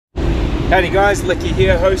Howdy guys, Licky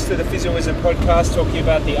here, host of the Physio Wizard podcast, talking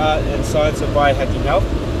about the art and science of biohacking health.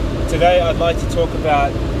 Today I'd like to talk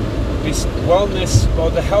about this wellness, or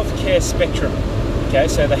the healthcare spectrum. Okay,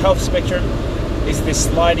 so the health spectrum is this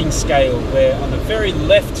sliding scale where on the very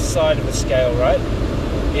left side of the scale, right,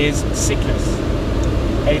 is sickness.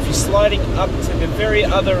 And if you're sliding up to the very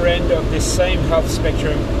other end of this same health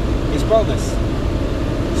spectrum is wellness.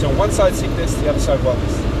 So on one side sickness, the other side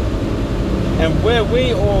wellness. And where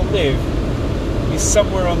we all live is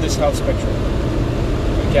somewhere on this health spectrum.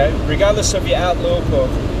 Okay, regardless of your outlook or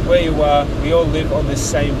where you are, we all live on this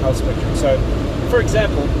same health spectrum. So, for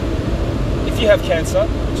example, if you have cancer,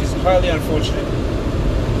 which is highly unfortunate,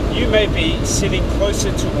 you may be sitting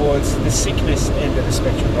closer towards the sickness end of the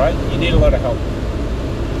spectrum, right? You need a lot of help.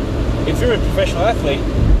 If you're a professional athlete,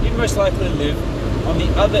 you'd most likely live on the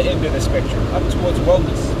other end of the spectrum, up towards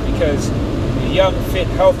wellness, because you're young, fit,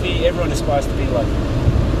 healthy, everyone aspires to be like you.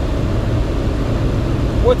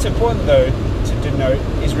 What's important though to denote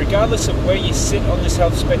is regardless of where you sit on this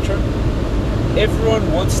health spectrum,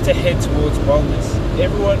 everyone wants to head towards wellness.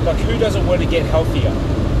 Everyone, like, who doesn't want to get healthier?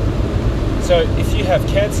 So if you have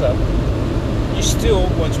cancer, you still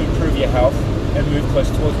want to improve your health and move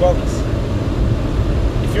closer towards wellness.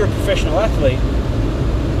 If you're a professional athlete,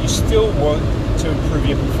 you still want to improve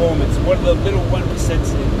your performance. What are the little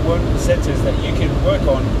 1%ers that you can work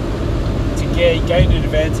on to gain an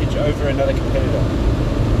advantage over another competitor?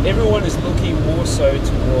 Everyone is looking more so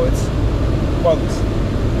towards wellness.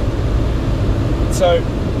 So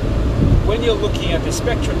when you're looking at the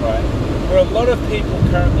spectrum, right, where a lot of people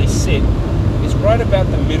currently sit is right about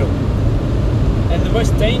the middle. And the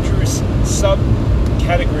most dangerous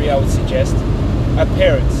subcategory I would suggest are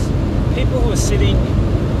parents. People who are sitting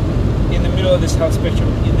in the middle of this health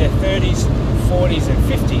spectrum in their 30s, 40s and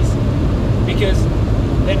 50s because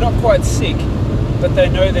they're not quite sick, but they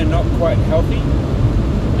know they're not quite healthy.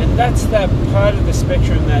 And that's that part of the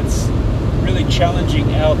spectrum that's really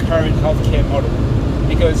challenging our current healthcare model.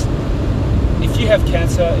 Because if you have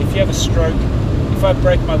cancer, if you have a stroke, if I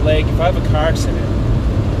break my leg, if I have a car accident,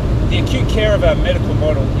 the acute care of our medical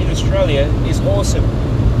model in Australia is awesome.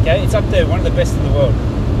 Okay, it's up there, one of the best in the world.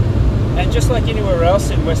 And just like anywhere else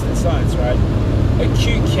in Western science, right,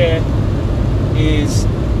 acute care is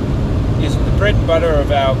the bread and butter of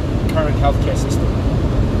our current healthcare system.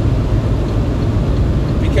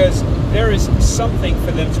 Because there is something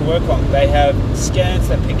for them to work on. They have scans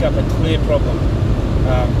that pick up a clear problem.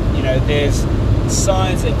 There's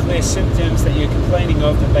signs and clear symptoms that you're complaining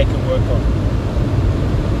of that they can work on.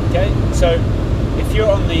 Okay, so if you're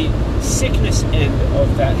on the sickness end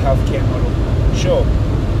of that healthcare model, sure,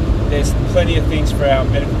 there's plenty of things for our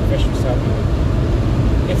medical professionals to help you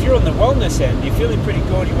with. If you're on the wellness end, you're feeling pretty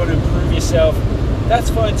good, you want to improve yourself, that's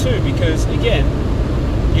fine too, because again,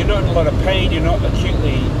 you're not in a lot of pain, you're not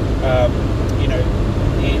acutely, in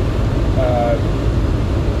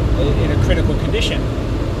a critical condition.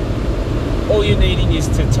 All you're needing is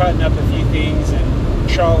to tighten up a few things and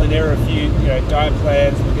trial and error a few, diet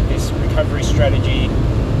plans, look at this recovery strategy.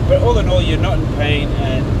 But all in all, you're not in pain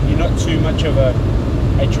and you're not too much of a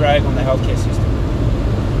drag on the healthcare system.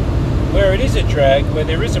 Where it is a drag, where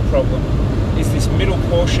there is a problem, is this middle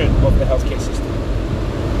portion of the healthcare system.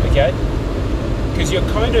 Okay? Because you're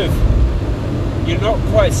not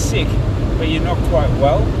quite sick, but you're not quite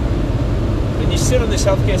well. And you sit on this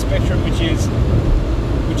healthcare spectrum, which is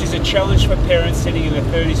a challenge for parents sitting in their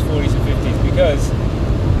 30s, 40s and 50s, because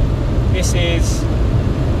this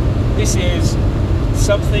is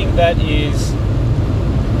something that is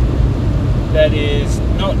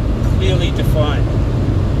not clearly defined,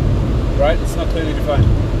 right? It's not clearly defined.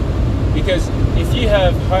 Because if you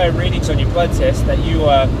have higher readings on your blood test that you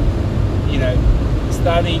are,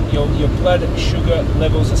 starting, your blood sugar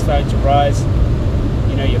levels are starting to rise,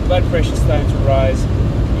 your blood pressure is starting to rise,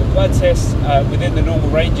 your blood tests are within the normal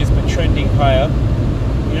ranges but trending higher,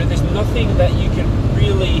 there's nothing that you can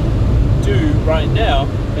really do right now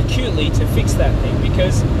acutely to fix that thing,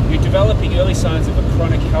 because you're developing early signs of a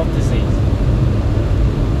chronic health disease.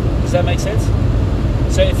 Does that make sense?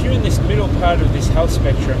 So if you're in this middle part of this health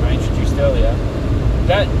spectrum I introduced earlier,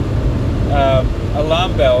 that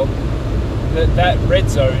alarm bell, that red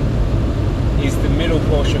zone is the middle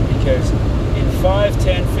portion, because in 5,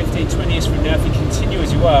 10, 15, 20 years from now, if you continue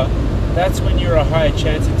as you are, that's when you're a higher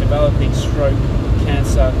chance of developing stroke,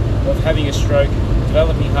 cancer, of having a stroke,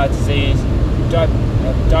 developing heart disease,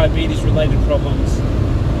 diabetes-related problems,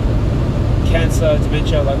 cancer,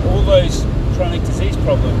 dementia, like all those chronic disease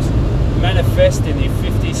problems manifest in your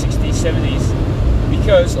 50s, 60s, 70s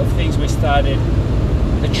because of things we started,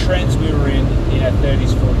 the trends we were in our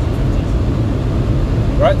 30s, 40s, 50s.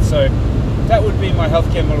 Right? So that would be my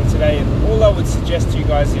healthcare model today. And all I would suggest to you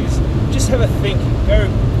guys is just have a think, go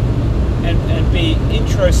and be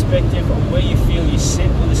introspective on where you feel you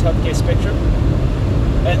sit on this healthcare spectrum.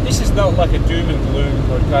 And this is not like a doom and gloom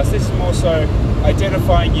podcast. This is more so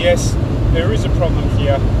identifying, yes, there is a problem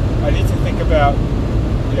here. I need to think about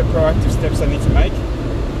proactive steps I need to make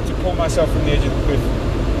to pull myself from the edge of the cliff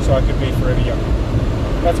so I could be forever young.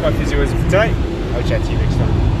 That's my physioism for today. I'll chat to you next time.